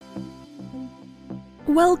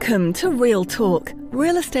Welcome to Real Talk,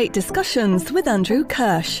 real estate discussions with Andrew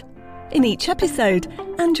Kirsch. In each episode,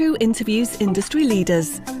 Andrew interviews industry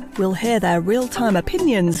leaders. We'll hear their real-time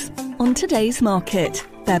opinions on today's market,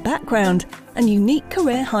 their background and unique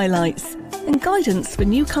career highlights, and guidance for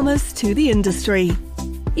newcomers to the industry.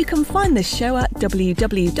 You can find this show at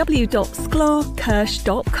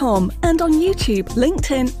www.sklarkirsch.com and on YouTube,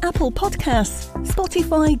 LinkedIn, Apple Podcasts,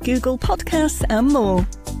 Spotify, Google Podcasts, and more.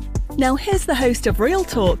 Now here's the host of Real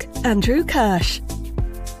Talk, Andrew Kirsch.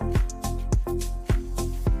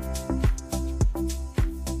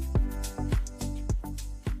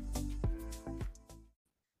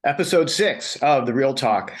 Episode 6 of the Real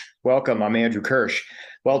Talk. Welcome, I'm Andrew Kirsch.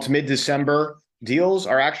 Well, it's mid-December. Deals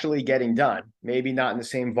are actually getting done. Maybe not in the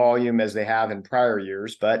same volume as they have in prior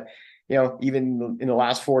years, but even in the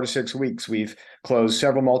last 4 to 6 weeks, we've closed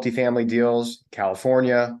several multifamily deals,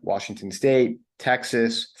 California, Washington State,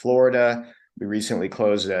 Texas, Florida. We recently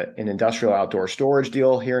closed an industrial outdoor storage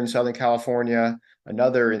deal here in Southern California,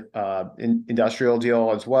 another industrial deal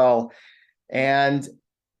as well. And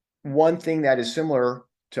one thing that is similar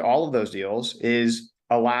to all of those deals is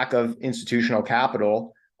a lack of institutional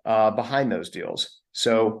capital behind those deals.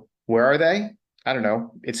 So where are they? I don't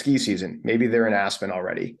know. It's ski season. Maybe they're in Aspen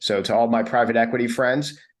already. So to all my private equity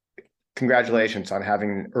friends, congratulations on having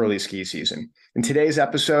an early ski season. In today's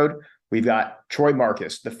episode, we've got Troy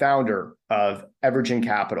Marcus, the founder of Evergen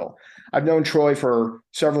Capital. I've known Troy for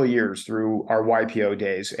several years through our YPO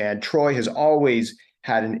days, and Troy has always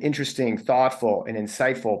had an interesting, thoughtful, and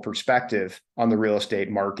insightful perspective on the real estate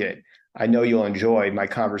market. I know you'll enjoy my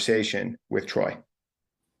conversation with Troy.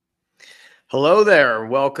 Hello there.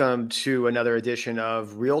 Welcome to another edition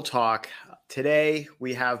of Real Talk. Today,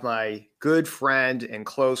 we have my good friend and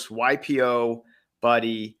close YPO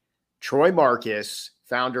buddy, Troy Marcus,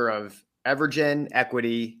 founder of Evergen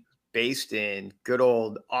Equity, based in good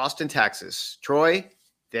old Austin, Texas. Troy,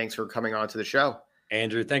 thanks for coming on to the show.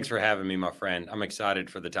 Andrew, thanks for having me, my friend. I'm excited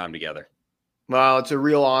for the time together. Well, it's a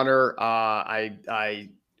real honor. I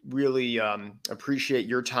really appreciate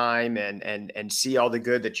your time and see all the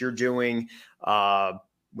good that you're doing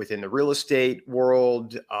within the real estate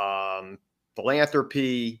world,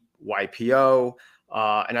 philanthropy, YPO.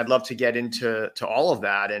 And I'd love to get into all of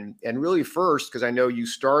that. And really first, because I know you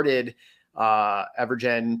started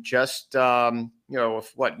Evergen just, a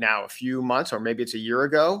few months, or maybe it's a year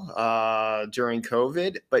ago during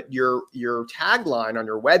COVID. But your tagline on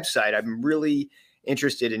your website, I'm really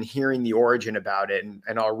interested in hearing the origin about it.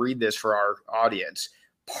 And I'll read this for our audience.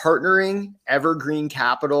 Partnering evergreen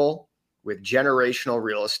capital with generational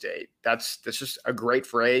real estate. That's just a great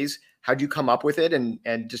phrase. How'd you come up with it?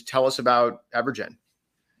 And just tell us about Evergen.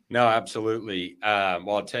 No, absolutely.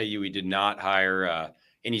 Well, I'll tell you, we did not hire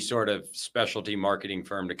any sort of specialty marketing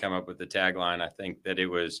firm to come up with the tagline. I think that it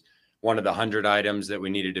was one of the 100 items that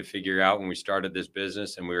we needed to figure out when we started this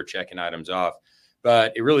business, and we were checking items off.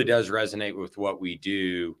 But it really does resonate with what we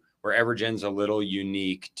do. Where Evergen's a little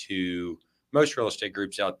unique to most real estate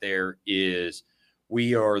groups out there is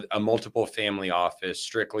we are a multiple family office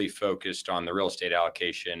strictly focused on the real estate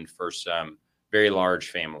allocation for some very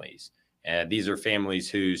large families. And these are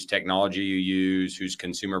families whose technology you use, whose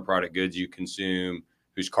consumer product goods you consume,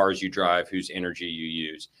 whose cars you drive, whose energy you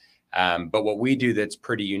use. But what we do that's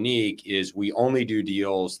pretty unique is we only do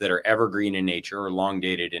deals that are evergreen in nature or long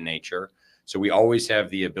dated in nature. So we always have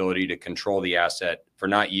the ability to control the asset for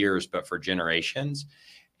not years, but for generations.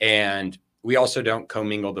 And we also don't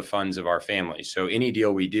commingle the funds of our family. So any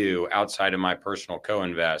deal we do outside of my personal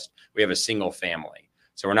co-invest, we have a single family.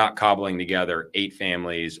 So we're not cobbling together 8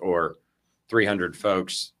 families or 300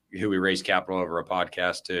 folks who we raise capital over a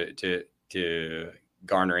podcast to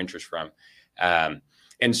garner interest from.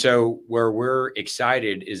 And so where we're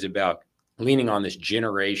excited is about leaning on this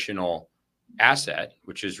generational asset,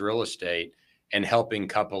 which is real estate, and helping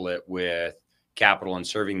couple it with capital and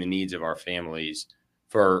serving the needs of our families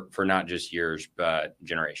for not just years, but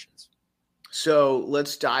generations. So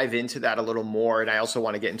let's dive into that a little more. And I also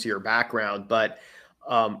want to get into your background. But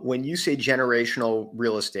when you say generational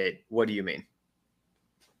real estate, what do you mean?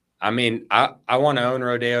 I mean, I want to own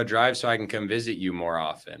Rodeo Drive so I can come visit you more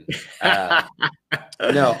often.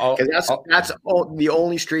 No, because that's the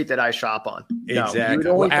only street that I shop on. Exactly.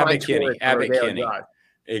 No, well, Abbott Kinney.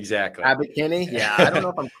 Exactly. Abbott Kinney. Yeah, I don't know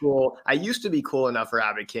if I'm cool. I used to be cool enough for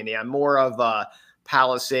Abbott Kinney. I'm more of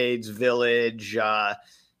Palisades, Village,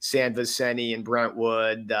 San Vicente and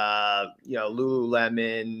Brentwood,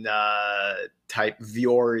 Lululemon type,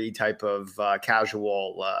 Viore type of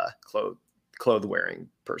casual clothes wearing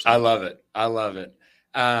person. I love it.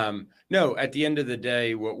 No, at the end of the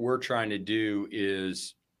day, what we're trying to do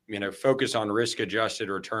is, focus on risk adjusted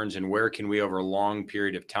returns and where can we over a long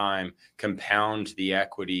period of time compound the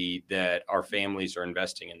equity that our families are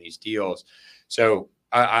investing in these deals. So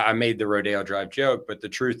I made the Rodeo Drive joke, but the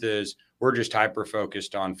truth is we're just hyper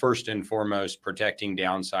focused on first and foremost protecting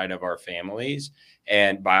downside of our families.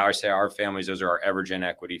 And by I say our families, those are our Evergen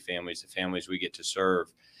equity families, the families we get to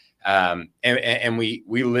serve. And we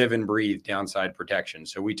live and breathe downside protection.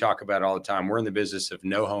 So we talk about it all the time. We're in the business of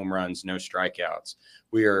no home runs, no strikeouts.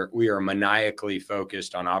 We are maniacally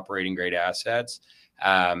focused on operating great assets,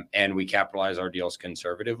 and we capitalize our deals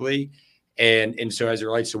conservatively. And so as it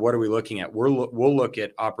relates to what are we looking at, we'll look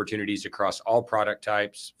at opportunities across all product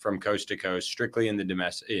types from coast to coast, strictly in the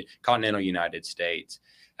domestic continental United States.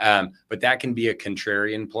 But that can be a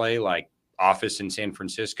contrarian play like office in San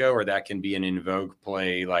Francisco, or that can be an in vogue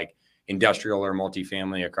play like industrial or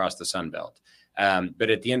multifamily across the Sun Belt. But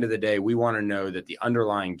at the end of the day, we want to know that the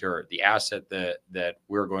underlying dirt, the asset that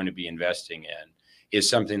we're going to be investing in, is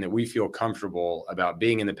something that we feel comfortable about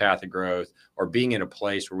being in the path of growth or being in a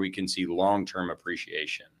place where we can see long-term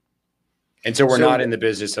appreciation. And so we're not in the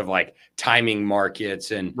business of like timing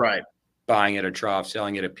markets and buying at a trough,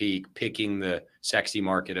 selling at a peak, picking the sexy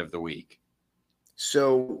market of the week.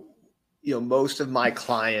 So, most of my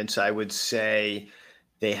clients, I would say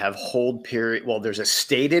they have hold period. Well, there's a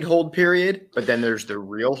stated hold period, but then there's the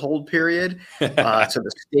real hold period. So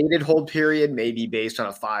the stated hold period may be based on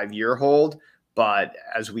a 5-year hold. But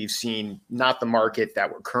as we've seen, not the market that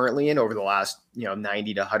we're currently in over the last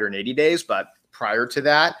 90 to 180 days, but prior to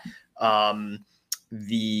that, I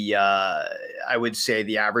would say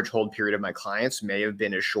the average hold period of my clients may have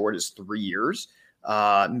been as short as 3 years,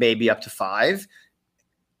 maybe up to 5.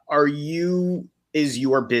 Is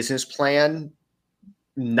your business plan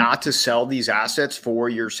not to sell these assets for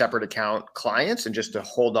your separate account clients and just to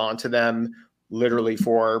hold on to them literally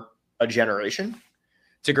for a generation?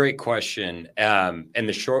 It's a great question. And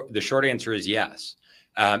the short answer is yes.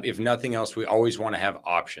 If nothing else, we always want to have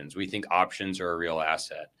options. We think options are a real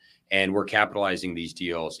asset, and we're capitalizing these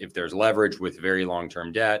deals if there's leverage with very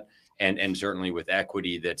long-term debt and certainly with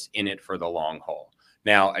equity that's in it for the long haul.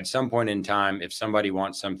 Now, at some point in time, if somebody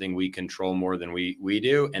wants something we control more than we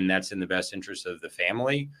do, and that's in the best interest of the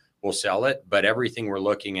family, we'll sell it. But everything we're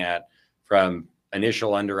looking at from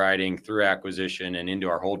initial underwriting through acquisition and into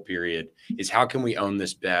our hold period is how can we own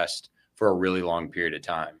this best for a really long period of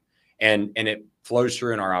time. And it flows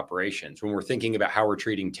through in our operations. When we're thinking about how we're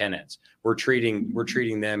treating tenants, we're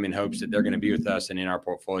treating them in hopes that they're going to be with us and in our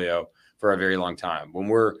portfolio for a very long time. When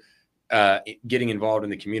we're getting involved in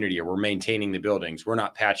the community or we're maintaining the buildings, we're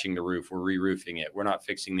not patching the roof, we're re-roofing it. We're not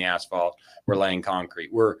fixing the asphalt, we're laying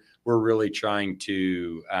concrete. We're really trying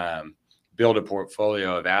to build a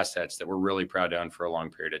portfolio of assets that we're really proud to own for a long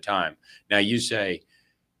period of time. Now you say,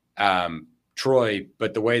 Troy,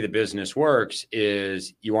 but the way the business works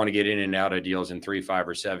is you want to get in and out of deals in 3, 5,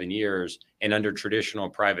 or 7 years. And under traditional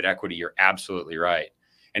private equity, you're absolutely right.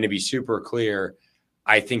 And to be super clear,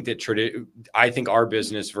 I think our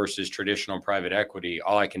business versus traditional private equity,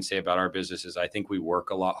 all I can say about our business is I think we work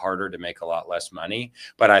a lot harder to make a lot less money,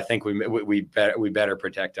 but I think we better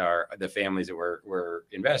protect the families that we're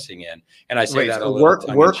investing in. And I say that a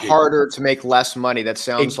little work harder to make less money. That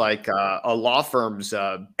sounds like a law firm's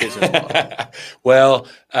business model. Well,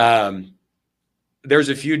 there's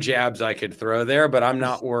a few jabs I could throw there, but I'm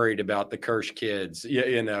not worried about the Kirsch kids,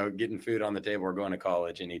 getting food on the table or going to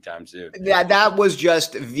college anytime soon. That was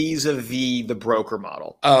just vis-a-vis the broker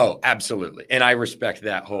model. Oh, absolutely. And I respect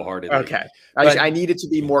that wholeheartedly. Okay. I needed to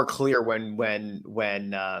be more clear when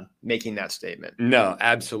making that statement. No,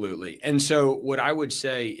 absolutely. And so what I would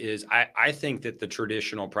say is I think that the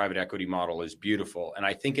traditional private equity model is beautiful. And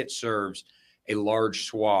I think it serves a large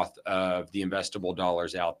swath of the investable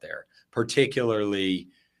dollars out there, particularly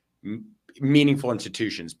meaningful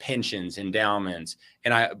institutions, pensions, endowments,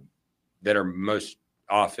 that are most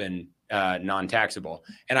often non-taxable.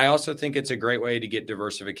 And I also think it's a great way to get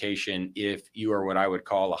diversification if you are what I would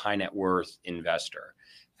call a high net worth investor.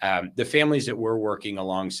 The families that we're working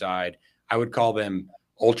alongside, I would call them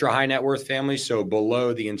ultra high net worth families. So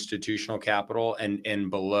below the institutional capital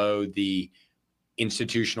and below the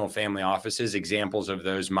institutional family offices. Examples of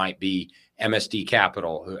those might be MSD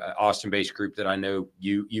Capital, Austin-based group that I know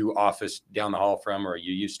you office down the hall from, or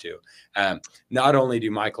you used to. Not only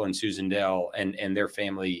do Michael and Susan Dell and their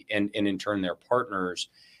family and in turn their partners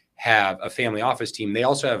have a family office team, they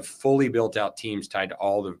also have fully built out teams tied to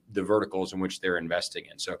all the verticals in which they're investing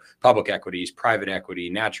in. So public equities, private equity,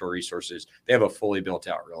 natural resources, they have a fully built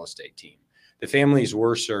out real estate team. The families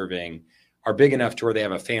we're serving are big enough to where they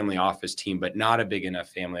have a family office team, but not a big enough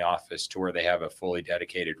family office to where they have a fully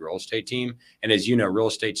dedicated real estate team. And as you know, real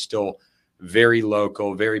estate's still very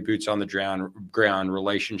local, very boots on the ground,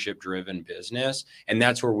 relationship driven business. And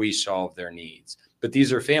that's where we solve their needs. But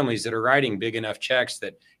these are families that are writing big enough checks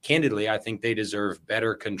that candidly, I think they deserve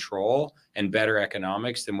better control and better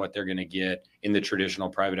economics than what they're going to get in the traditional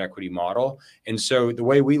private equity model. And so the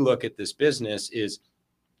way we look at this business is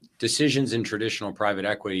decisions in traditional private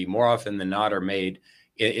equity more often than not are made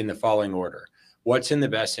in the following order. What's in the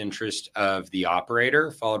best interest of the operator,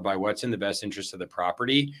 followed by what's in the best interest of the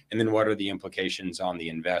property, and then what are the implications on the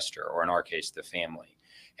investor, or in our case, the family.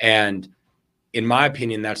 And in my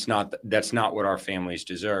opinion, that's not what our families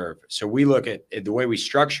deserve. So we look at the way we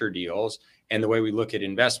structure deals and the way we look at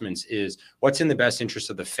investments is what's in the best interest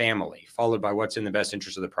of the family, followed by what's in the best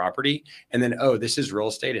interest of the property. And then, oh, this is real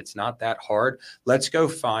estate. It's not that hard. Let's go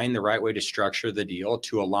find the right way to structure the deal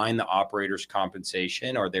to align the operator's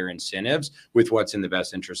compensation or their incentives with what's in the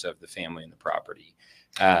best interest of the family and the property.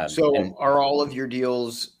 So are all of your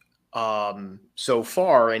deals so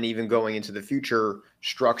far, and even going into the future,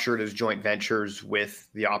 structured as joint ventures with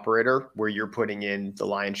the operator where you're putting in the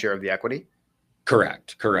lion's share of the equity?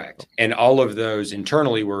 Correct. And all of those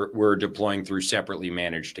internally we're deploying through separately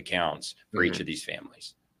managed accounts for each of these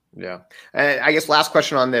families. Yeah. And I guess last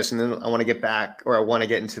question on this, and then I want to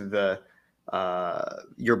get into the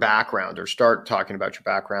your background, or start talking about your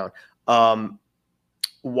background.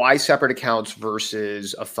 Why separate accounts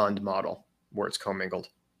versus a fund model where it's commingled?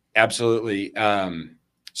 Absolutely.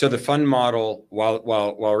 So the fund model,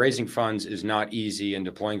 while raising funds is not easy and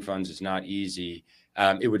deploying funds is not easy,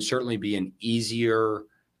 it would certainly be an easier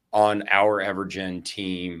on our Evergen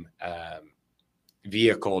team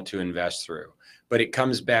vehicle to invest through. But it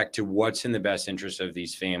comes back to what's in the best interest of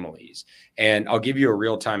these families. And I'll give you a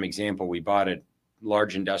real-time example. We bought a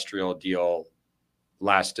large industrial deal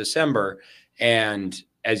last December. And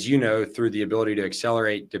as you know, through the ability to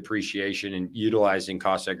accelerate depreciation and utilizing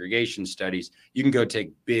cost segregation studies, you can go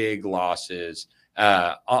take big losses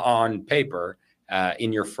on paper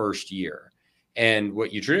in your first year. And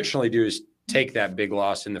what you traditionally do is take that big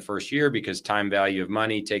loss in the first year because time value of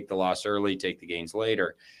money, take the loss early, take the gains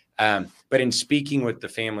later. But in speaking with the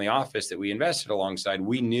family office that we invested alongside,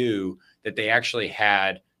 we knew that they actually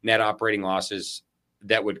had net operating losses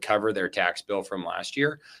that would cover their tax bill from last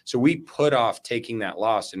year. So we put off taking that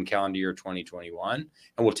loss in calendar year 2021,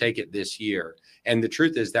 and we'll take it this year. And the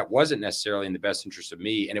truth is that wasn't necessarily in the best interest of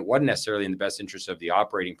me, and it wasn't necessarily in the best interest of the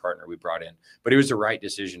operating partner we brought in, but it was the right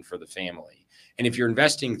decision for the family. And if you're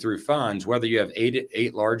investing through funds, whether you have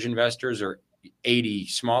eight large investors or 80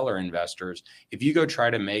 smaller investors, if you go try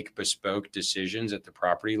to make bespoke decisions at the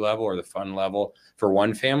property level or the fund level for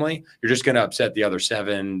one family, you're just going to upset the other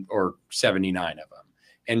 7 or 79 of them.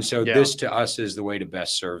 And so this to us is the way to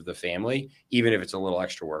best serve the family, even if it's a little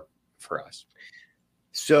extra work for us.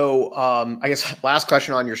 So I guess last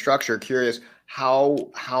question on your structure, curious how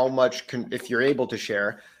much, if you're able to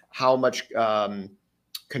share, how much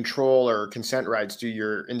control or consent rights do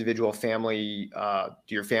your individual family,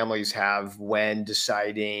 do your families have when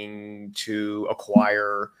deciding to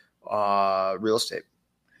acquire real estate?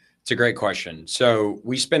 It's a great question. So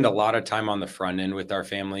we spend a lot of time on the front end with our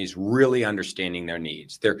families, really understanding their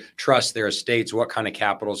needs, their trust, their estates, what kind of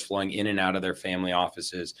capital is flowing in and out of their family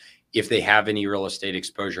offices, if they have any real estate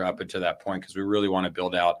exposure up until that point, because we really want to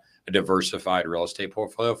build out a diversified real estate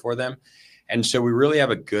portfolio for them. And so we really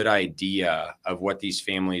have a good idea of what these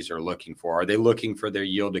families are looking for. Are they looking for their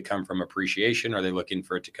yield to come from appreciation? Are they looking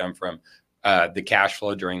for it to come from the cash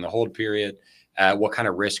flow during the hold period? What kind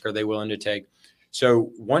of risk are they willing to take?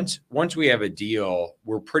 So once we have a deal,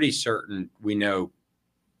 we're pretty certain we know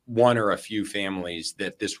one or a few families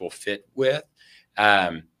that this will fit with.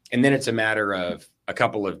 And then it's a matter of a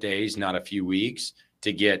couple of days, not a few weeks,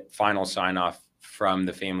 to get final sign off from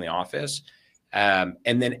the family office. And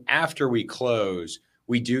then after we close,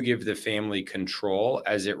 we do give the family control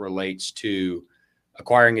as it relates to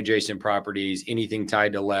acquiring adjacent properties, anything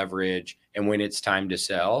tied to leverage, and when it's time to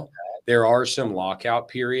sell. There are some lockout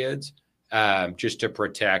periods just to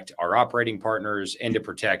protect our operating partners and to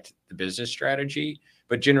protect the business strategy.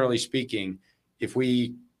 But generally speaking, if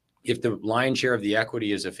the lion's share of the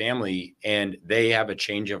equity is a family and they have a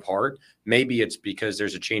change of heart, maybe it's because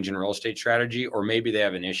there's a change in real estate strategy, or maybe they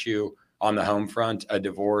have an issue on the home front, a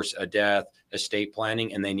divorce, a death, estate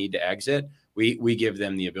planning, and they need to exit, we give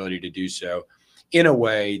them the ability to do so in a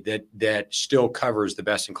way that still covers the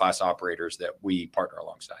best in class operators that we partner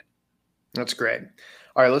alongside. That's great.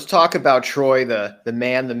 All right, let's talk about Troy, the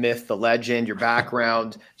man, the myth, the legend, your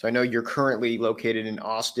background. So I know you're currently located in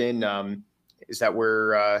Austin. Is that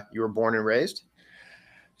where you were born and raised?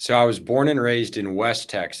 So I was born and raised in West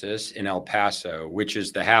Texas in El Paso, which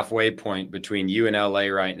is the halfway point between you and LA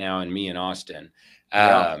right now and me in Austin.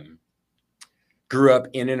 Yeah. Grew up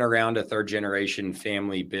in and around a third generation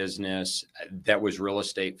family business that was real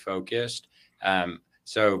estate focused.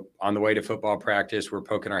 So on the way to football practice, we're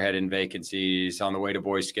poking our head in vacancies. On the way to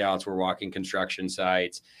Boy Scouts, we're walking construction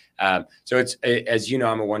sites. So it's, as you know,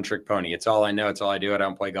 I'm a one trick pony. It's all I know. It's all I do. I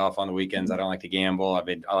don't play golf on the weekends. I don't like to gamble.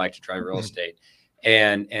 I like to try real estate.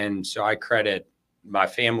 And so I credit my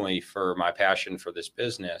family for my passion for this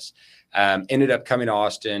business. Ended up coming to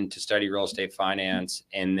Austin to study real estate finance,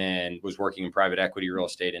 and then was working in private equity real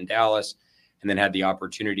estate in Dallas, and then had the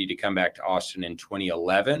opportunity to come back to Austin in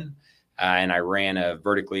 2011. And I ran a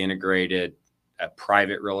vertically integrated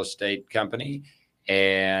private real estate company.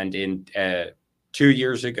 And in 2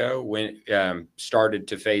 years ago, when started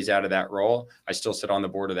to phase out of that role, I still sit on the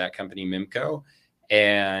board of that company, Mimco.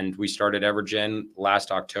 And we started Evergen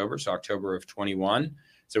last October, so October of 21.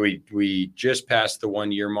 So we just passed the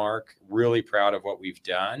 1 year mark. Really proud of what we've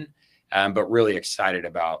done, but really excited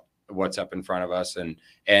about what's up in front of us.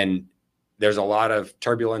 And there's a lot of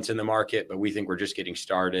turbulence in the market, but we think we're just getting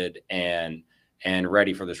started and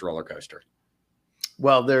ready for this roller coaster.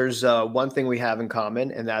 Well, there's one thing we have in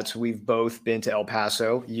common, and that's we've both been to El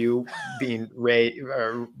Paso, you being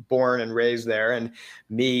born and raised there, and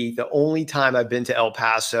me, the only time I've been to El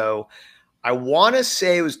Paso, I want to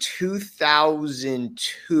say it was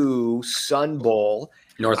 2002 Sun Bowl.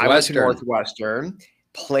 Northwestern. I went to Northwestern,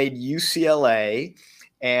 played UCLA,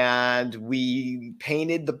 and we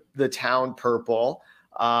painted the town purple.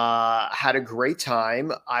 Had a great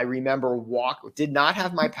time. I remember did not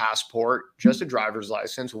have my passport, just a driver's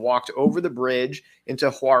license, walked over the bridge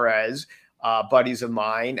into Juarez. Buddies of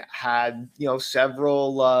mine had,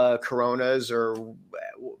 several Coronas or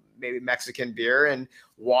maybe Mexican beer, and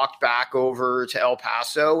walked back over to El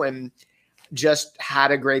Paso and just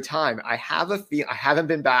had a great time. I haven't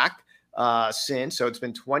been back since, so it's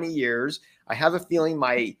been 20 years. I have a feeling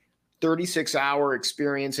my 36-hour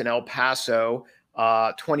experience in El Paso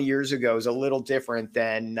 20 years ago is a little different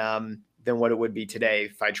than what it would be today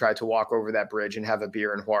if I tried to walk over that bridge and have a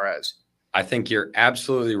beer in Juarez. I think you're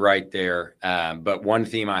absolutely right there. But one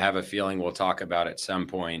theme I have a feeling we'll talk about at some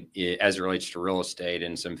point as it relates to real estate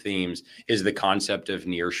and some themes is the concept of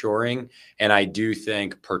nearshoring. And I do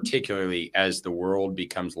think particularly as the world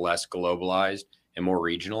becomes less globalized and more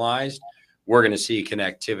regionalized, we're going to see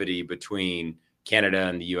connectivity between Canada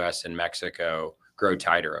and the US and Mexico grow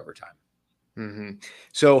tighter over time. Mm-hmm.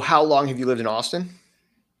 So how long have you lived in Austin?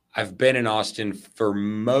 I've been in Austin for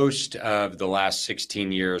most of the last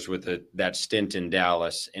 16 years with that stint in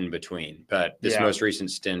Dallas in between. But this most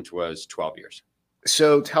recent stint was 12 years.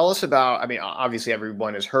 So tell us about, obviously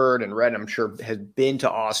everyone has heard and read, I'm sure has been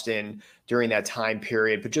to Austin during that time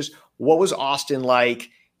period, but just what was Austin like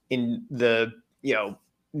in the,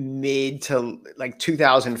 mid to like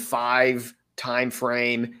 2005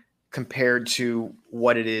 timeframe compared to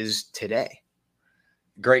what it is today?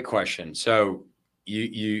 Great question. So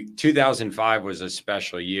 2005 was a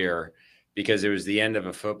special year because it was the end of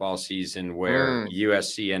a football season where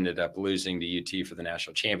USC ended up losing to UT for the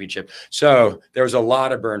national championship. So there was a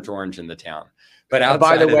lot of burnt orange in the town. But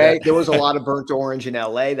by the way, there was a lot of burnt orange in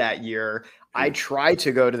LA that year. I tried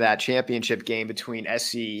to go to that championship game between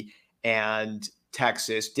SC and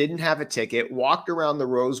Texas, didn't have a ticket, walked around the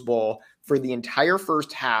Rose Bowl for the entire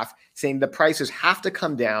first half saying the prices have to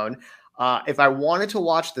come down. If I wanted to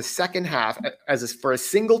watch the second half for a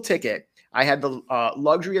single ticket, I had the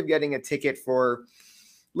luxury of getting a ticket for,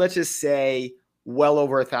 let's just say, well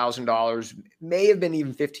over $1,000, may have been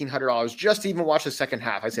even $1,500 just to even watch the second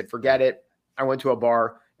half. I said, forget it. I went to a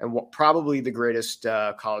bar and probably the greatest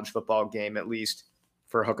college football game, at least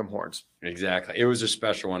for Hook 'em Horns. Exactly. It was a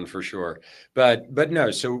special one for sure. But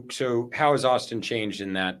no, so how has Austin changed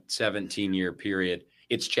in that 17-year period?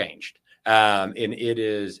 It's changed. And it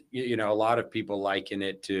is, a lot of people liken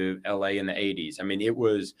it to LA in the 80s. It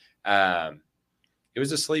was a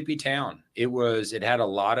sleepy town. It had a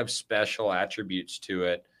lot of special attributes to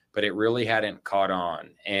it, but it really hadn't caught on.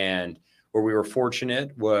 And where we were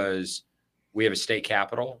fortunate was we have a state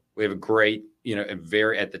capital. We have a great,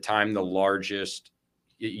 at the time, the largest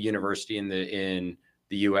university in the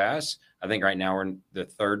US. I think right now we're the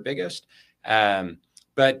third biggest.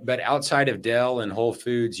 But outside of Dell and Whole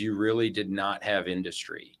Foods, you really did not have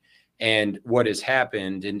industry. And what has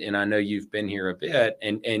happened, and I know you've been here a bit,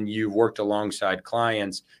 and you've worked alongside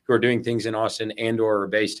clients who are doing things in Austin and or are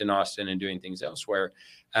based in Austin and doing things elsewhere.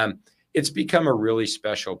 It's become a really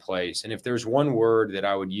special place. And if there's one word that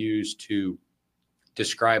I would use to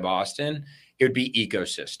describe Austin, it would be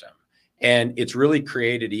ecosystem. And it's really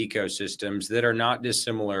created ecosystems that are not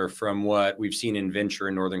dissimilar from what we've seen in venture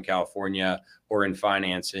in Northern California or in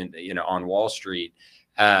finance in, on Wall Street,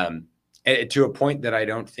 to a point that I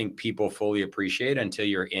don't think people fully appreciate until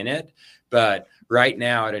you're in it. But right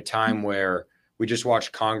now, at a time where we just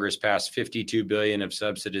watched Congress pass $52 billion of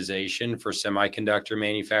subsidization for semiconductor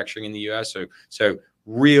manufacturing in the U.S. So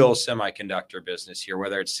real semiconductor business here,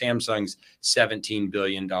 whether it's Samsung's $17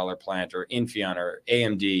 billion plant or Infineon or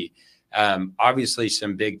AMD. Obviously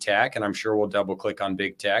some big tech, and I'm sure we'll double click on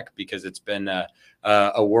big tech because it's been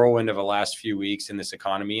a whirlwind of the last few weeks in this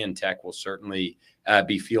economy, and tech will certainly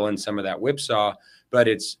be feeling some of that whipsaw. But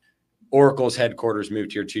it's Oracle's headquarters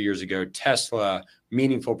moved here 2 years ago, Tesla,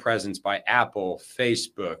 meaningful presence by Apple,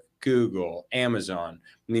 Facebook, Google, Amazon.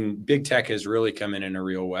 I mean, big tech has really come in a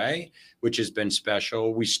real way, which has been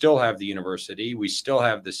special. We still have the university. We still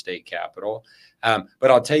have the state capitol.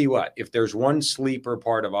 But I'll tell you what, if there's one sleeper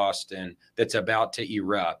part of Austin that's about to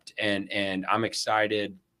erupt, and I'm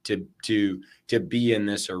excited to be in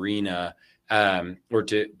this arena, or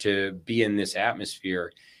to be in this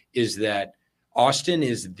atmosphere, is that Austin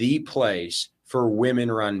is the place for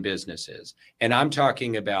women-run businesses. And I'm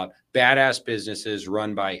talking about badass businesses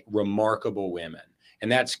run by remarkable women. And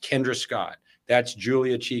that's Kendra Scott. That's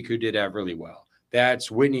Julia Cheek, who did Everlywell. That's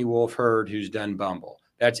Whitney Wolf Hurd, who's done Bumble.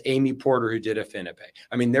 That's Amy Porter, who did AffiniPay.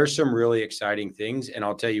 I mean, there's some really exciting things. And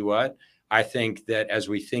I'll tell you what, I think that as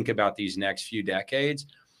we think about these next few decades,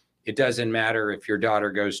 it doesn't matter if your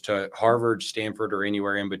daughter goes to Harvard, Stanford, or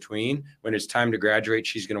anywhere in between. When it's time to graduate,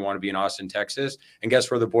 she's going to want to be in Austin, Texas. And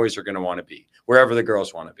guess where the boys are going to want to be? Wherever the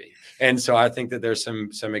girls want to be. And so I think that there's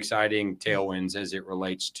some exciting tailwinds as it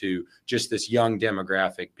relates to just this young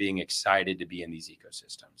demographic being excited to be in these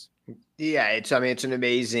ecosystems. Yeah, it's an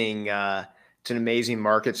amazing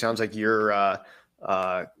market. Sounds like you're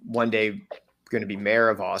one day going to be mayor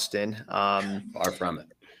of Austin. Far from it.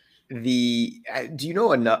 Do you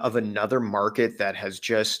know of another market that has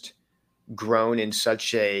just grown in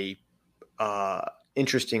such a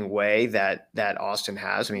interesting way that Austin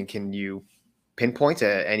has? I mean, can you pinpoint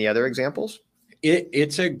any other examples?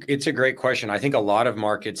 It's a great question. I think a lot of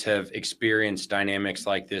markets have experienced dynamics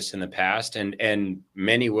like this in the past, and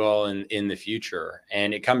many will in the future.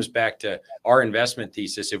 And it comes back to our investment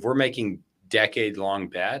thesis. If we're making decade-long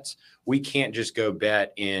bets, we can't just go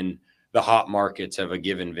bet in the hot markets of a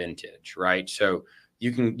given vintage, right? So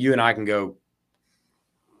you and I can go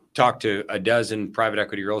talk to a dozen private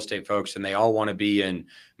equity real estate folks, and they all want to be in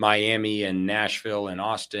Miami and Nashville and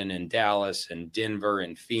Austin and Dallas and Denver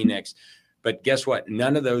and Phoenix. But guess what?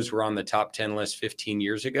 None of those were on the top 10 list 15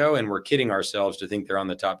 years ago. And we're kidding ourselves to think they're on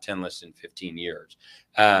the top 10 list in 15 years.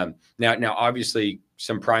 Now, obviously,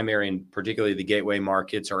 some primary and particularly the gateway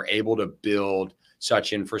markets are able to build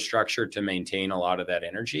such infrastructure to maintain a lot of that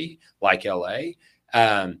energy, like LA.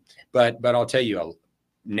 But I'll tell you,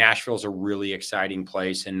 Nashville's a really exciting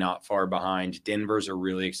place and not far behind. Denver's a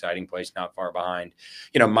really exciting place, not far behind.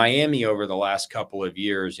 Miami over the last couple of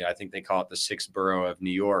years, I think they call it the sixth borough of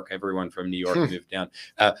New York. Everyone from New York moved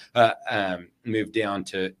down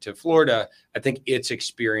to Florida. I think it's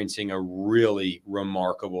experiencing a really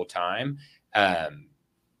remarkable time.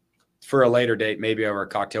 For a later date, maybe over a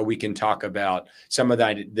cocktail, we can talk about some of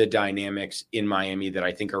the dynamics in Miami that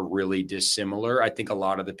I think are really dissimilar. I think a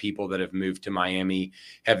lot of the people that have moved to Miami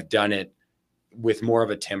have done it with more of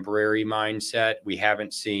a temporary mindset. We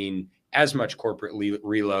haven't seen as much corporate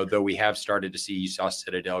reload, though we have started to see. You saw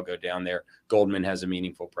Citadel go down there. Goldman has a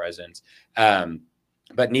meaningful presence.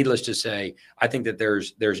 But needless to say, I think that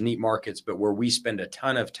there's neat markets, but where we spend a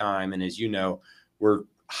ton of time, and as you know, we're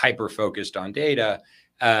hyper focused on data.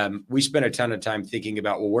 We spent a ton of time thinking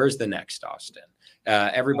about, well, where's the next Austin?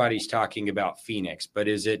 Everybody's talking about Phoenix, but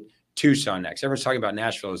is it Tucson next? Everyone's talking about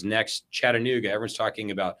Nashville is next. Chattanooga. Everyone's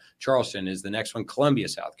talking about Charleston is the next one. Columbia,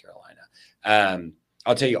 South Carolina.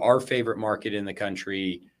 I'll tell you, our favorite market in the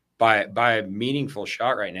country by a meaningful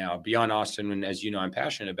shot right now, beyond Austin, and as you know, I'm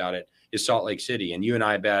passionate about it, is Salt Lake City. And you and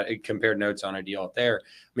I compared notes on a deal out there.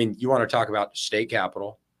 I mean, you want to talk about state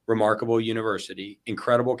capital, remarkable university,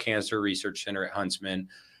 incredible cancer research center at Huntsman,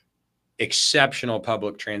 exceptional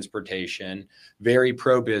public transportation, very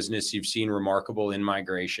pro-business. You've seen remarkable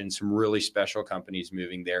in-migration, some really special companies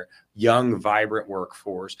moving there, young, vibrant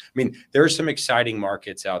workforce. I mean, there are some exciting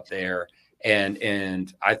markets out there.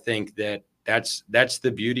 And I think that's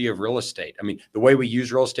the beauty of real estate. I mean, the way we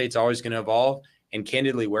use real estate is always going to evolve. And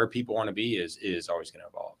candidly, where people want to be is always going to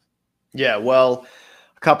evolve. Yeah, well,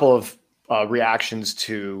 a couple of reactions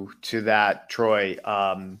to that, Troy.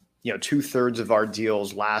 2/3 of our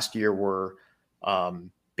deals last year were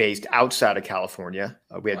based outside of California.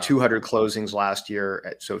 We had Wow. 200 closings last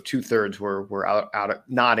year, so 2/3 were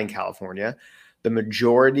not in California. The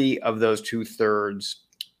majority of those 2/3,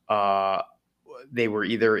 they were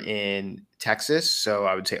either in Texas, so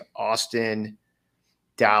I would say Austin,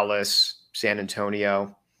 Dallas, San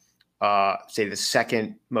Antonio. Say the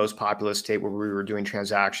second most populous state where we were doing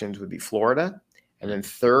transactions would be Florida, and then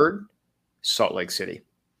third, Salt Lake City.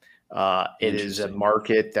 It is a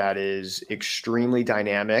market that is extremely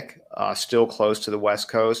dynamic, still close to the West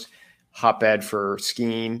Coast, hotbed for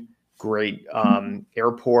skiing, great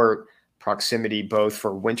airport proximity, both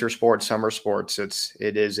for winter sports, summer sports.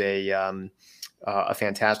 It is a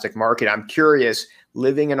fantastic market. I'm curious,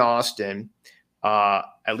 living in Austin,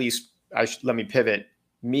 at least let me pivot.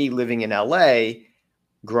 Me living in LA,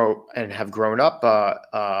 have grown up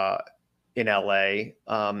in LA.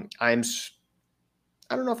 I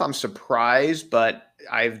don't know if I'm surprised, but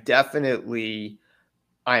I am definitely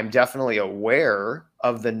aware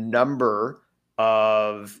of the number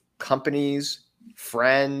of companies,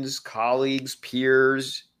 friends, colleagues,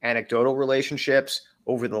 peers, anecdotal relationships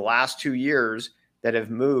over the last 2 years that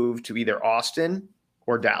have moved to either Austin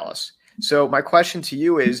or Dallas. So my question to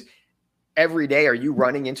you is, every day, are you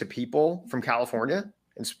running into people from California,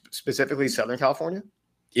 and specifically Southern California?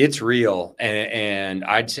 It's real. And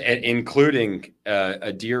I'd say, including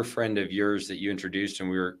a dear friend of yours that you introduced, and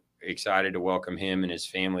we were excited to welcome him and his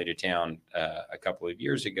family to town a couple of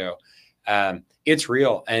years ago. It's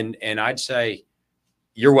real. And I'd say,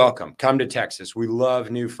 you're welcome. Come to Texas. We love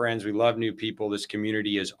new friends. We love new people. This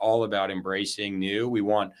community is all about embracing new. We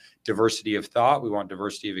want diversity of thought. We want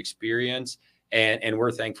diversity of experience, and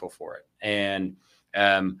we're thankful for it. And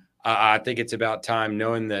I think it's about time,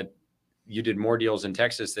 knowing that you did more deals in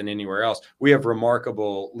Texas than anywhere else. We have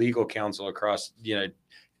remarkable legal counsel across,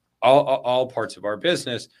 all parts of our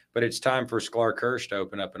business, but it's time for Sklar Kirsch to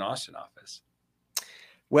open up an Austin office.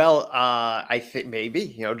 Well, I think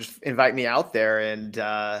maybe, just invite me out there, and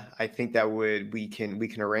I think that we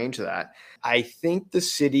can arrange that. I think the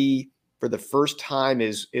city for the first time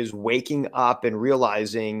is waking up and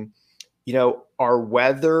realizing, our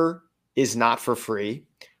weather is not for free.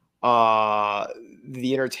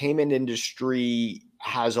 The entertainment industry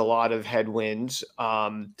has a lot of headwinds,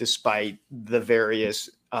 despite the various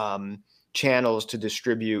channels to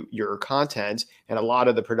distribute your content. And a lot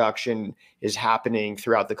of the production is happening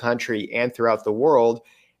throughout the country and throughout the world.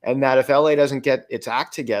 And that if LA doesn't get its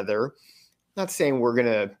act together, I'm not saying we're going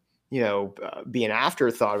to, be an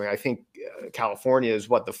afterthought. I mean, I think California is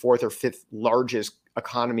the fourth or fifth largest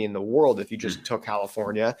economy in the world if you just took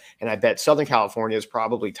California. And I bet Southern California is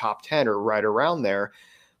probably top 10 or right around there.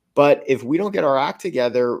 But if we don't get our act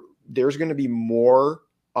together, there's going to be more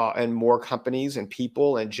and more companies and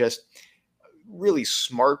people, and just really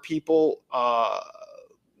smart people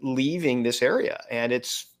leaving this area. And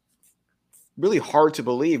it's really hard to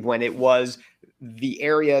believe when it was the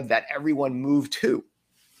area that everyone moved to.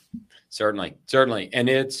 Certainly. And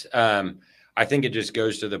it's, I think it just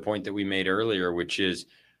goes to the point that we made earlier, which is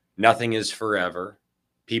nothing is forever.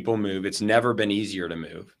 People move. It's never been easier to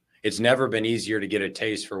move. It's never been easier to get a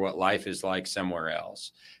taste for what life is like somewhere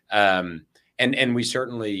else. And we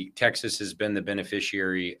certainly, Texas has been the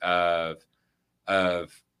beneficiary of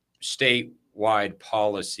statewide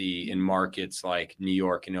policy in markets like New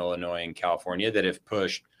York and Illinois and California that have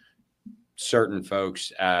pushed certain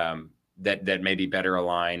folks that maybe better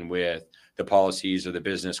align with the policies or the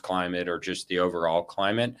business climate or just the overall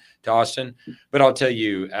climate to Austin. But I'll tell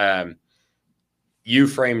you, you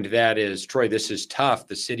framed that as, Troy, this is tough.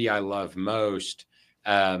 The city I love most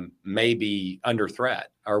may be under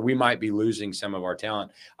threat, or we might be losing some of our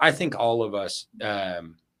talent. I think all of us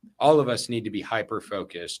need to be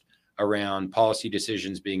hyper-focused around policy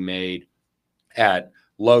decisions being made at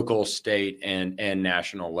local, state, and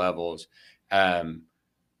national levels.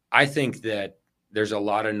 I think that there's a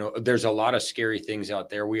lot of scary things out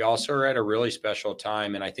there. We also are at a really special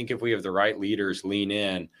time, and I think if we have the right leaders lean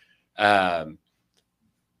in,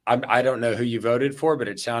 I don't know who you voted for, but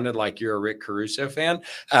it sounded like you're a Rick Caruso fan.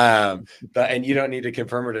 And you don't need to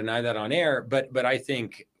confirm or deny that on air. But I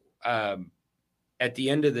think at the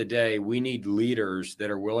end of the day, we need leaders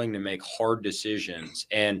that are willing to make hard decisions.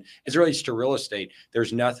 And as it relates to real estate,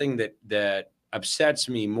 there's nothing that upsets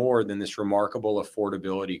me more than this remarkable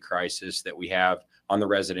affordability crisis that we have on the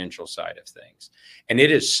residential side of things. And it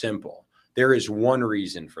is simple. There is one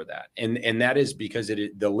reason for that. And that is because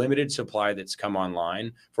the limited supply that's come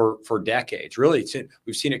online for decades, really,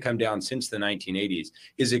 we've seen it come down since the 1980s,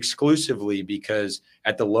 is exclusively because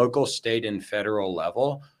at the local, state, and federal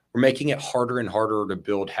level, we're making it harder and harder to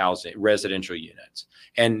build housing, residential units.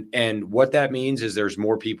 And what that means is there's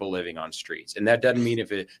more people living on streets. And that doesn't mean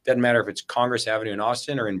doesn't matter if it's Congress Avenue in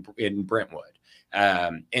Austin or in Brentwood.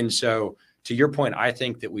 And so to your point, I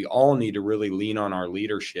think that we all need to really lean on our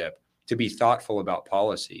leadership to be thoughtful about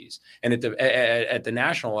policies. And at the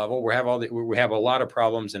national level, we have a lot of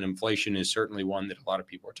problems, and inflation is certainly one that a lot of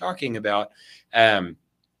people are talking about.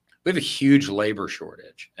 We have a huge labor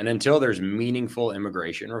shortage, and until there's meaningful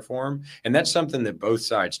immigration reform, and that's something that both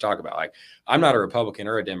sides talk about. Like, I'm not a Republican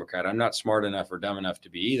or a Democrat. I'm not smart enough or dumb enough to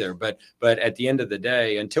be either. But at the end of the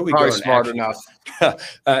day, until we Probably go and smart actually,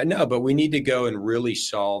 enough. no, but we need to go and really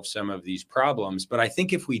solve some of these problems. But I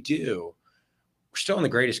think if we do, we're still in the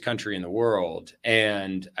greatest country in the world.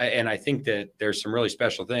 And I think that there's some really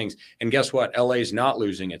special things. And guess what? LA is not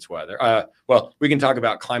losing its weather. Well, we can talk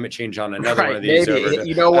about climate change on another one of these.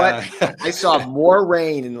 You know what? I saw more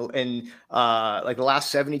rain in like the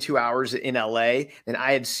last 72 hours in LA than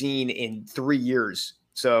I had seen in 3 years.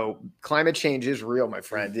 So climate change is real, my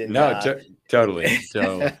friend. And, totally.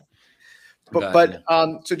 So.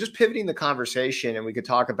 So just pivoting the conversation, and we could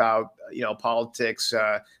talk about, politics,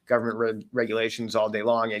 government regulations all day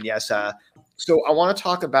long. And yes, so I want to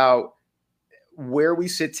talk about where we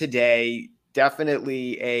sit today.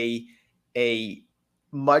 Definitely a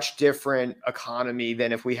much different economy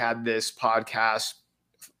than if we had this podcast,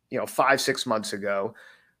 5-6 months ago.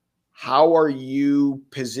 How are you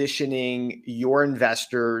positioning your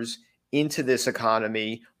investors into this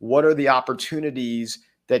economy? What are the opportunities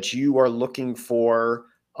that you are looking for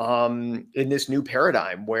in this new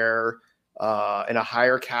paradigm where in a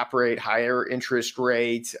higher cap rate, higher interest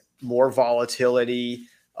rate, more volatility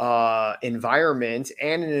environment,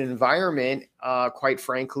 and an environment, quite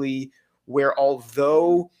frankly, where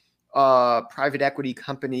although private equity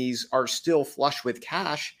companies are still flush with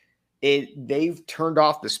cash, they've turned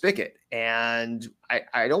off the spigot. And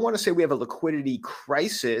I don't want to say we have a liquidity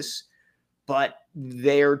crisis, but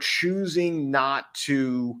they're choosing not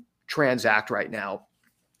to transact right now.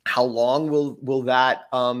 How long will that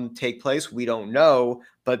take place? We don't know,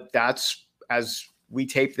 but that's, as we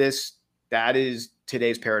tape this, that is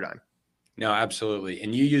today's paradigm. No, absolutely.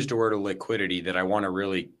 And you used a word of liquidity that I want to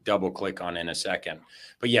really double click on in a second.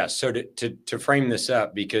 But yes, so to frame this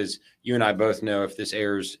up, because you and I both know if this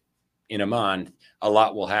airs in a month, a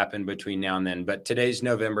lot will happen between now and then. But today's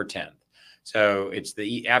November 10th. So it's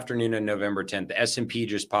the afternoon of November 10th. The S&P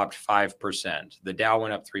just popped 5%. The Dow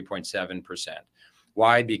went up 3.7%.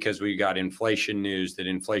 Why? Because we got inflation news that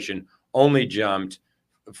inflation only jumped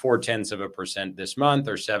 0.4% this month,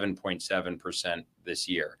 or 7.7% this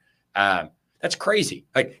year. That's crazy.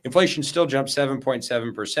 Like, inflation still jumped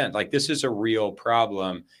 7.7%. Like, this is a real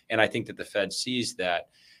problem. And I think that the Fed sees that.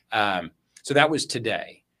 So that was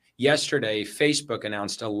today. Yesterday, Facebook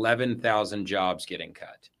announced 11,000 jobs getting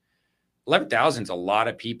cut. 11,000 is a lot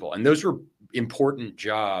of people. And those were important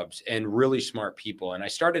jobs and really smart people. And I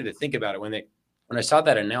started to think about it when I saw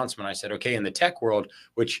that announcement. I said, okay, in the tech world,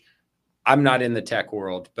 which I'm not in the tech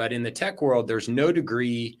world, but in the tech world, there's no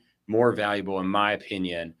degree more valuable, in my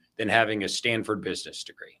opinion, than having a Stanford business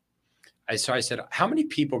degree. So I said, how many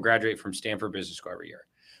people graduate from Stanford Business School every year?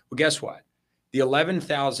 Well, guess what? The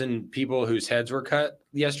 11,000 people whose heads were cut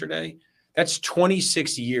yesterday, that's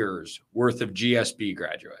 26 years worth of GSB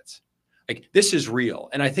graduates. Like, this is real.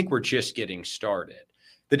 And I think we're just getting started.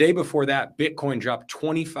 The day before that, Bitcoin dropped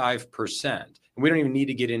 25%. And we don't even need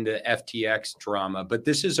to get into FTX drama, but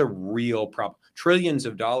this is a real problem. Trillions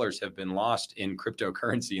of dollars have been lost in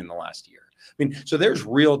cryptocurrency in the last year. I mean, so there's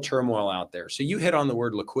real turmoil out there. So you hit on the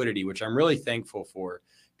word liquidity, which I'm really thankful for,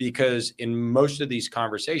 because in most of these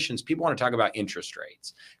conversations, people want to talk about interest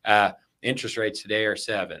rates. Interest rates today are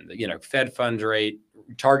 7. Fed funds rate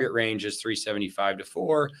target range is 3.75 to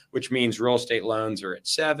 4, which means real estate loans are at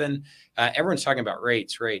 7. Everyone's talking about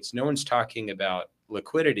rates. No one's talking about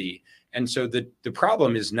liquidity. And so the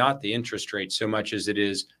problem is not the interest rate so much as it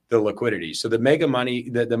is the liquidity. So the mega money,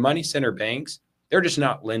 the money center banks, they're just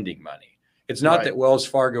not lending money. It's not that Wells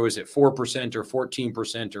Fargo is at 4% or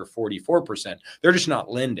 14% or 44%. They're just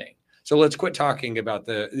not lending. So let's quit talking about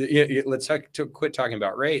quit talking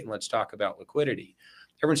about rate, and let's talk about liquidity.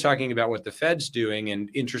 Everyone's talking about what the Fed's doing, and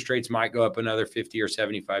interest rates might go up another 50 or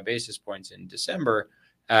 75 basis points in December.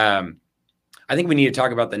 I think we need to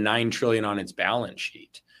talk about the $9 trillion on its balance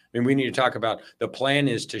sheet. I mean, we need to talk about the plan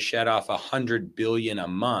is to shed off $100 billion a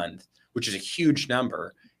month, which is a huge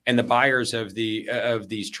number. And the buyers of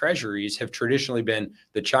these treasuries have traditionally been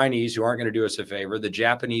the Chinese, who aren't going to do us a favor, the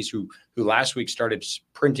Japanese, who last week started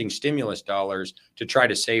printing stimulus dollars to try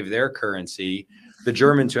to save their currency, the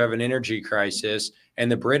Germans, who have an energy crisis,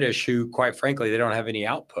 and the British, who, quite frankly, they don't have any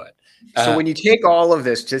output. So when you take all of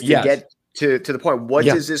this just to Yes. get to the point, what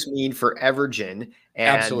Yeah. does this mean for Evergen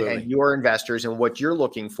and Absolutely. your investors and what you're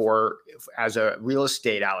looking for as a real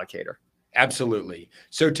estate allocator? Absolutely.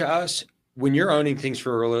 So to us, when you're owning things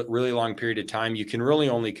for a really long period of time, you can really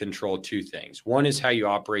only control two things. One is how you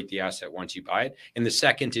operate the asset once you buy it, and the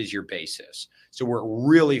second is your basis. So we're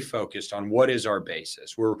really focused on what is our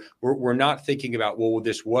basis. We're not thinking about, well,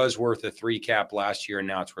 this was worth a 3 cap last year and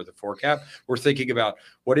now it's worth a 4 cap. We're thinking about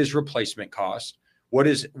what is replacement cost, what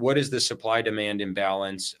is the supply demand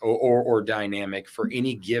imbalance or dynamic for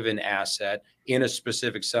any given asset in a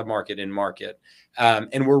specific submarket and market.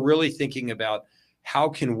 And we're really thinking about how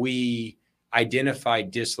can we identify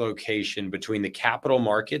dislocation between the capital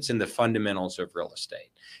markets and the fundamentals of real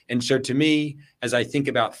estate. And so to me, as I think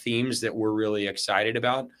about themes that we're really excited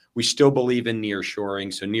about, we still believe in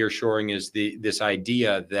nearshoring. So nearshoring is this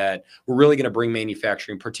idea that we're really going to bring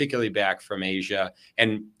manufacturing, particularly back from Asia.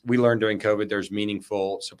 And we learned during COVID, there's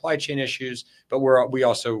meaningful supply chain issues, but we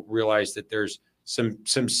also realize that there's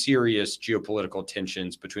some serious geopolitical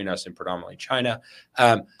tensions between us and predominantly China.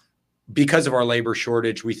 Because of our labor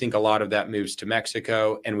shortage, we think a lot of that moves to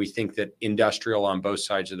Mexico, and we think that industrial on both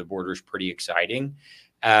sides of the border is pretty exciting.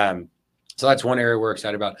 So that's one area we're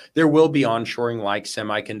excited about. There will be onshoring like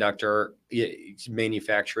semiconductor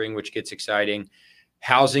manufacturing, which gets exciting.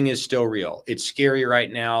 Housing is still real. It's scary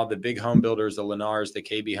right now. The big home builders, the Lennars, the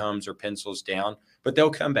KB Homes are pencils down, but they'll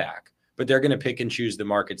come back. But they're going to pick and choose the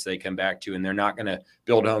markets they come back to, and they're not going to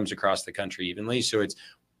build homes across the country evenly. So it's,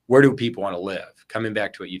 where do people want to live? Coming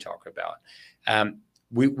back to what you talk about.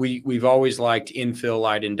 We've always liked infill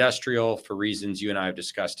light industrial for reasons you and I have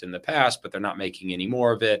discussed in the past, but they're not making any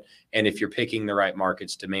more of it. And if you're picking the right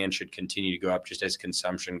markets, demand should continue to go up just as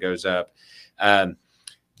consumption goes up.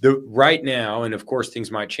 Right now, and of course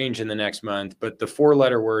things might change in the next month, but the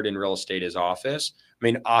 4-letter word in real estate is office. I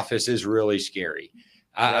mean, office is really scary.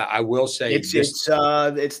 Yep. I will say it's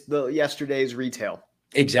the yesterday's retail.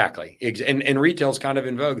 Exactly. And retail is kind of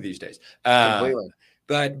in vogue these days. Completely.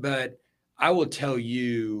 But I will tell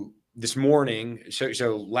you this morning.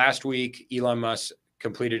 So last week, Elon Musk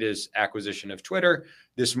completed his acquisition of Twitter.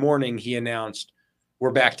 This morning, he announced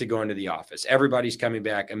we're back to going to the office. Everybody's coming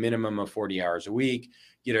back a minimum of 40 hours a week.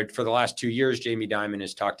 You know, for the last 2 years, Jamie Dimon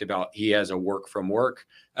has talked about he has a work from work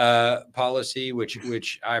policy,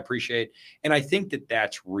 which I appreciate. And I think that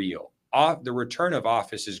that's real. The return of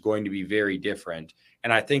office is going to be very different.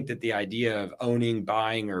 And I think that the idea of owning,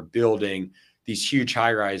 buying, or building these huge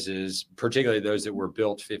high rises, particularly those that were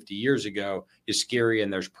built 50 years ago, is scary.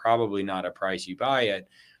 And there's probably not a price you buy it.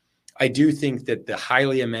 I do think that the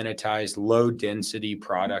highly amenitized, low density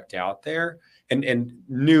product out there and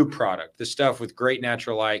new product, the stuff with great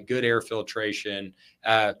natural light, good air filtration,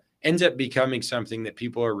 ends up becoming something that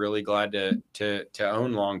people are really glad to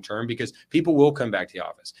own long term, because people will come back to the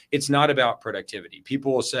office. It's not about productivity.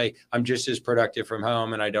 People will say, I'm just as productive from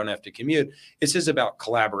home and I don't have to commute. This is about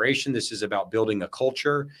collaboration. This is about building a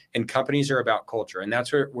culture, and companies are about culture. And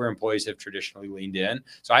that's where employees have traditionally leaned in.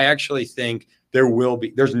 So I actually think there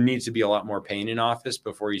needs to be a lot more pain in office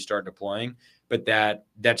before you start deploying, but that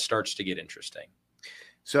starts to get interesting.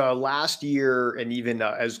 So last year, and even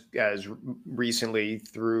as recently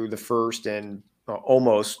through the first and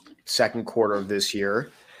almost second quarter of this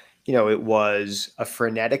year, you know, it was a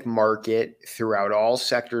frenetic market throughout all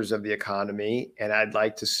sectors of the economy. And I'd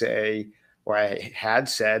like to say, or I had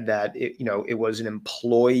said that it was an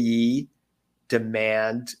employee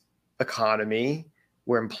demand economy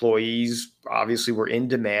where employees obviously were in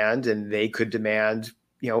demand and they could demand,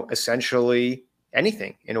 essentially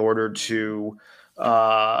anything in order to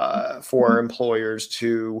for employers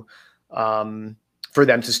to for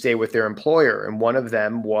them to stay with their employer. And one of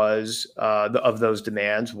them was of those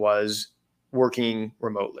demands was working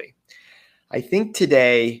remotely. I think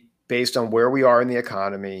today, based on where we are in the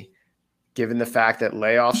economy, given the fact that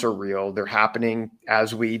layoffs are real, they're happening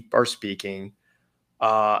as we are speaking,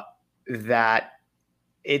 that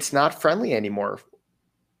it's not friendly anymore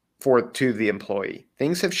to the employee.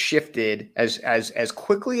 Things have shifted as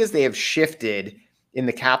quickly as they have shifted in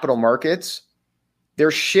the capital markets.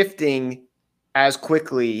 They're shifting as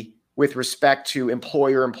quickly with respect to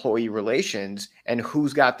employer-employee relations and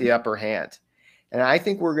who's got the upper hand. And I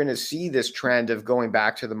think we're going to see this trend of going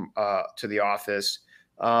back to the office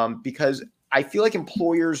because I feel like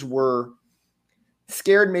employers were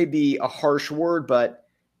scared, may be a harsh word, but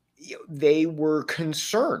they were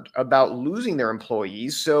concerned about losing their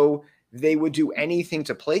employees, so they would do anything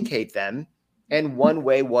to placate them. And one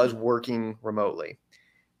way was working remotely.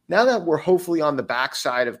 Now that we're hopefully on the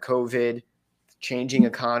backside of COVID, changing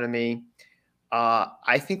economy,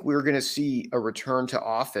 I think we're going to see a return to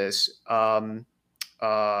office, and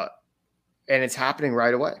it's happening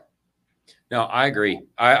right away. No, I agree.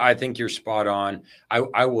 I think you're spot on.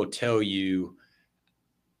 I will tell you,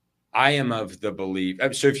 I am of the belief.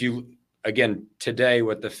 So if you, again, today,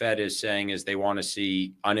 what the Fed is saying is they want to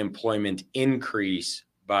see unemployment increase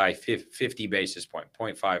by 50 basis point,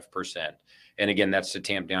 0.5%. And again, that's to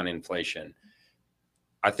tamp down inflation.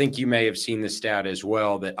 I think you may have seen the stat as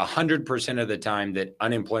well that 100% of the time that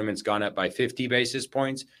unemployment's gone up by 50 basis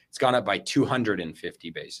points, it's gone up by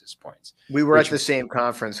 250 basis points. We were at the same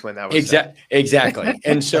conference when that was said. Exactly.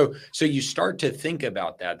 And so you start to think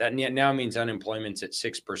about that. That now means unemployment's at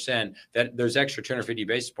 6%. That those extra 250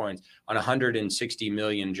 basis points on 160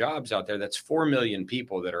 million jobs out there, that's 4 million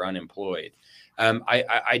people that are unemployed.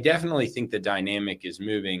 I definitely think the dynamic is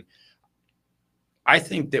moving. I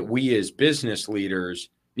think that we as business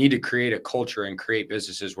leaders need to create a culture and create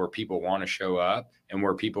businesses where people want to show up and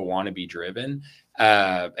where people want to be driven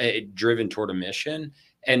toward a mission.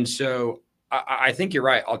 And so I think you're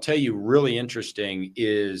right. I'll tell you, really interesting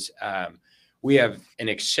is we have an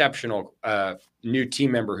exceptional new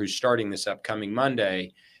team member who's starting this upcoming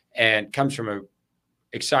Monday and comes from a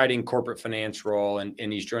exciting corporate finance role, and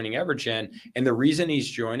he's joining Evergen. And the reason he's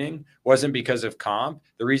joining wasn't because of comp.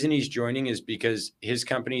 The reason he's joining is because his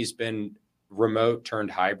company's been remote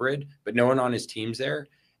turned hybrid, but no one on his team's there.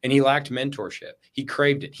 And he lacked mentorship. He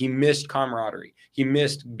craved it. He missed camaraderie. He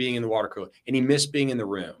missed being in the water cooler, and he missed being in the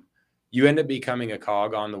room. You end up becoming a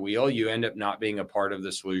cog on the wheel. You end up not being a part of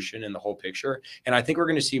the solution and the whole picture. And I think we're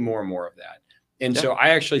going to see more and more of that. And so I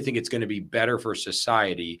actually think it's going to be better for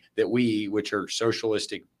society that we, which are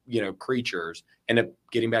socialistic, creatures, end up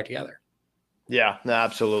getting back together. Yeah, no,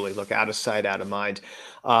 absolutely. Look, out of sight, out of mind.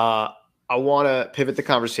 I want to pivot the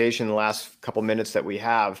conversation in the last couple minutes that we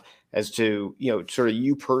have as to, sort of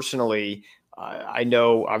you personally. I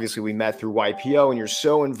know, obviously, we met through YPO, and you're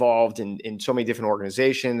so involved in so many different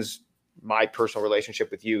organizations. My personal relationship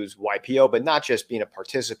with you is YPO, but not just being a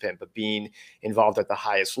participant, but being involved at the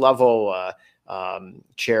highest level.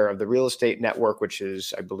 Chair of the real estate network, which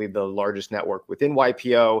is, I believe, the largest network within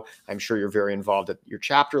YPO. I'm sure you're very involved at your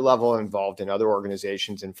chapter level, involved in other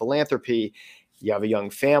organizations and philanthropy. You have a young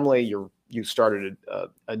family. You started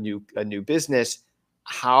a new business.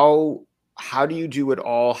 How do you do it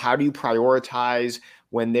all? How do you prioritize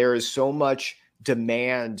when there is so much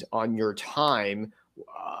demand on your time?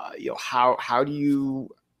 How do you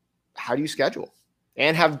schedule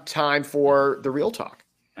and have time for the real talk?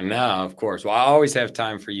 No, of course. Well, I always have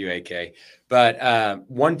time for you, AK. But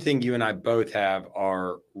one thing you and I both have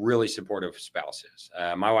are really supportive spouses.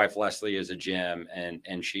 My wife, Leslie, is a gem,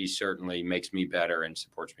 and she certainly makes me better and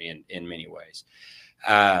supports me in many ways.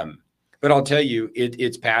 But I'll tell you,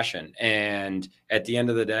 it's passion. And at the end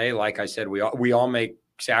of the day, like I said, we all make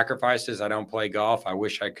sacrifices. I don't play golf. I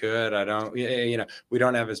wish I could. I don't, we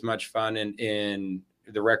don't have as much fun in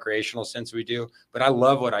the recreational sense we do, but I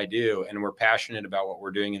love what I do, and we're passionate about what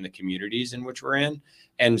we're doing in the communities in which we're in.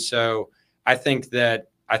 And so I think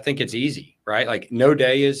it's easy, right? Like no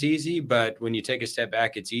day is easy, but when you take a step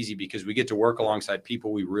back, it's easy because we get to work alongside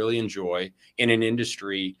people we really enjoy in an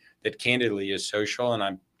industry that candidly is social. And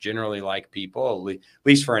I generally like people, at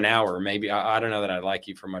least for an hour. Maybe I don't know that I'd like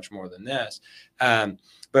you for much more than this.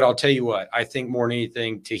 But I'll tell you what, I think more than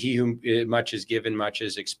anything, to he whom much is given, much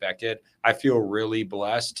is expected. I feel really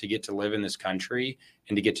blessed to get to live in this country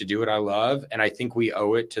and to get to do what I love. And I think we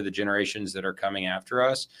owe it to the generations that are coming after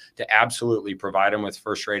us to absolutely provide them with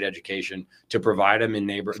first-rate education, to provide them in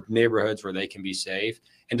neighborhoods where they can be safe,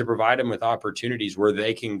 and to provide them with opportunities where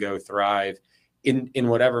they can go thrive in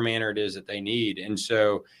whatever manner it is that they need. And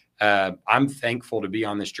so I'm thankful to be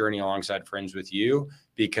on this journey alongside friends with you,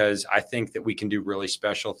 because I think that we can do really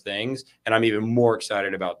special things. And I'm even more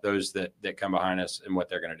excited about those that come behind us and what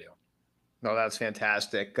they're going to do. No, that's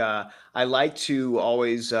fantastic. I like to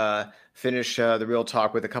always finish the real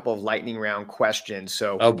talk with a couple of lightning round questions.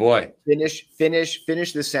 So, oh boy, finish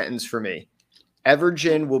the sentence for me.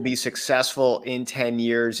 Evergen will be successful in 10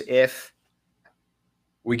 years if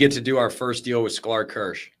we get to do our first deal with Sklar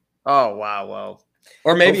Kirsch. Oh, wow. Well,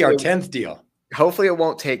 or maybe our 10th deal. Hopefully it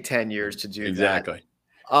won't take 10 years to do exactly.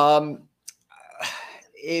 That.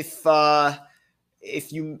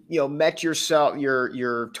 If you met yourself,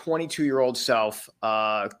 your 22-year-old self,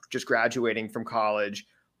 just graduating from college,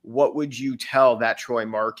 what would you tell that Troy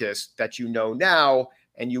Marcus that you know now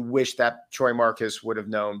and you wish that Troy Marcus would have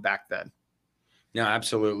known back then? No,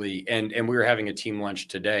 absolutely. And we were having a team lunch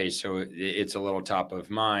today, so it's a little top of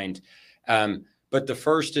mind. But the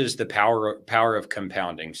first is the power of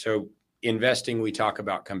compounding. So investing, we talk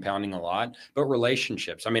about compounding a lot, but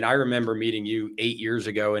relationships. I mean, I remember meeting you 8 years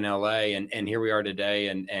ago in LA, and here we are today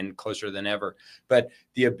and closer than ever. But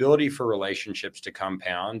the ability for relationships to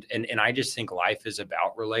compound, and I just think life is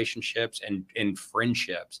about relationships and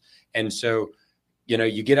friendships. And so,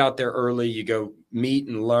 you get out there early, you go meet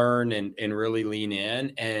and learn and really lean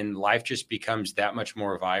in, and life just becomes that much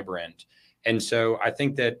more vibrant. And so I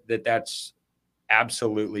think that's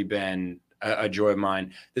absolutely been a joy of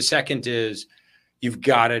mine. The second is you've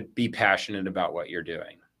got to be passionate about what you're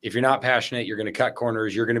doing. If you're not passionate, you're going to cut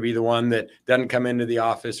corners. You're going to be the one that doesn't come into the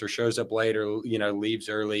office or shows up late or, leaves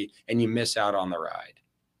early, and you miss out on the ride.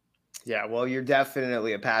 Yeah, well, you're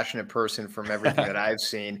definitely a passionate person from everything that I've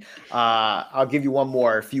seen. I'll give you one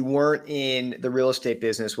more. If you weren't in the real estate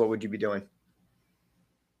business, what would you be doing?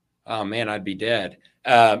 Oh man, I'd be dead.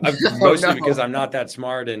 Mostly because I'm not that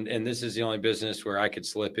smart, and this is the only business where I could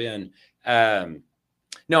slip in.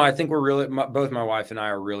 No, I think both my wife and I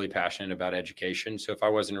are really passionate about education. So if I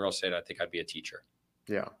wasn't in real estate, I think I'd be a teacher.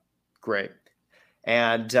 Yeah, great.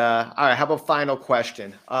 And all right, how about final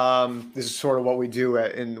question? This is sort of what we do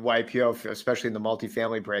in the YPO, especially in the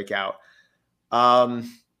multifamily breakout. By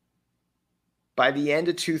the end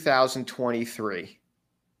of 2023,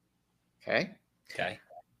 okay,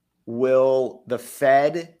 will the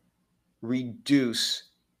Fed reduce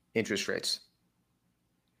interest rates?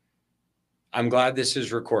 I'm glad this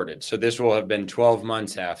is recorded. So this will have been 12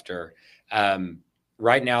 months after.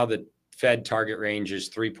 Right now, the Fed target range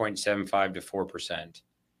is 3.75 to 4%.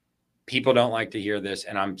 People don't like to hear this,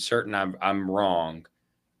 and I'm certain I'm wrong,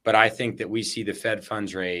 but I think that we see the Fed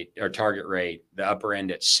funds rate or target rate, the upper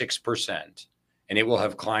end at 6%, and it will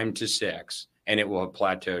have climbed to 6%, and it will have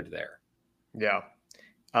plateaued there. Yeah.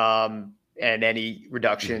 And any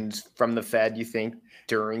reductions from the Fed, you think,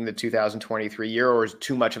 during the 2023 year, or is it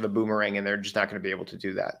too much of a boomerang and they're just not going to be able to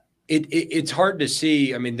do that? It's hard to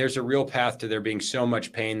see. I mean, there's a real path to there being so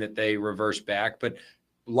much pain that they reverse back. But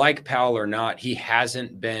like Powell or not, he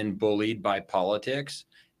hasn't been bullied by politics,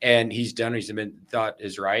 and he's been thought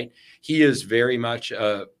is right. He is very much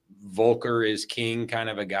a Volcker is king kind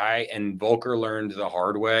of a guy. And Volcker learned the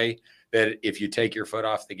hard way that if you take your foot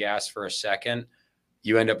off the gas for a second,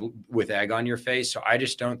 you end up with egg on your face. So I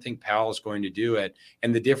just don't think Powell is going to do it.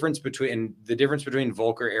 And the difference between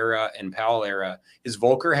Volcker era and Powell era is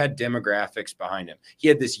Volcker had demographics behind him. He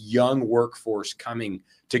had this young workforce coming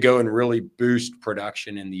to go and really boost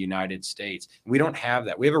production in the United States. We don't have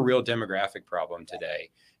that. We have a real demographic problem today.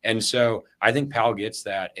 And so I think Powell gets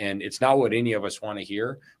that. And it's not what any of us want to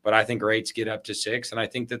hear, but I think rates get up to 6. And I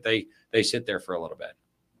think that they sit there for a little bit.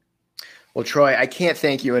 Well, Troy, I can't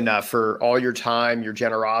thank you enough for all your time, your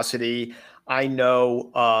generosity. I know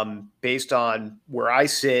based on where I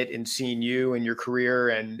sit and seeing you and your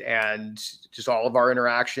career and just all of our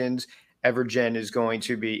interactions, Evergen is going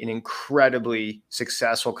to be an incredibly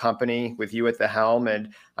successful company with you at the helm.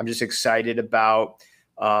 And I'm just excited about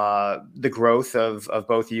the growth of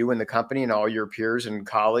both you and the company and all your peers and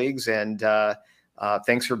colleagues. And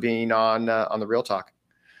thanks for being on the Real Talk.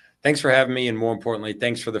 Thanks for having me. And more importantly,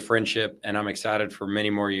 thanks for the friendship. And I'm excited for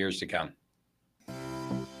many more years to come.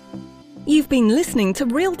 You've been listening to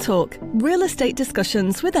Real Talk, Real Estate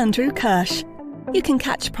Discussions with Andrew Kirsch. You can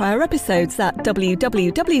catch prior episodes at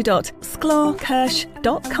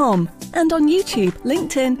www.sklarkirsch.com and on YouTube,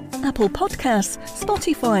 LinkedIn, Apple Podcasts,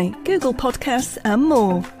 Spotify, Google Podcasts, and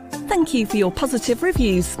more. Thank you for your positive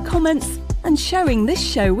reviews, comments, and sharing this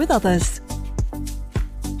show with others.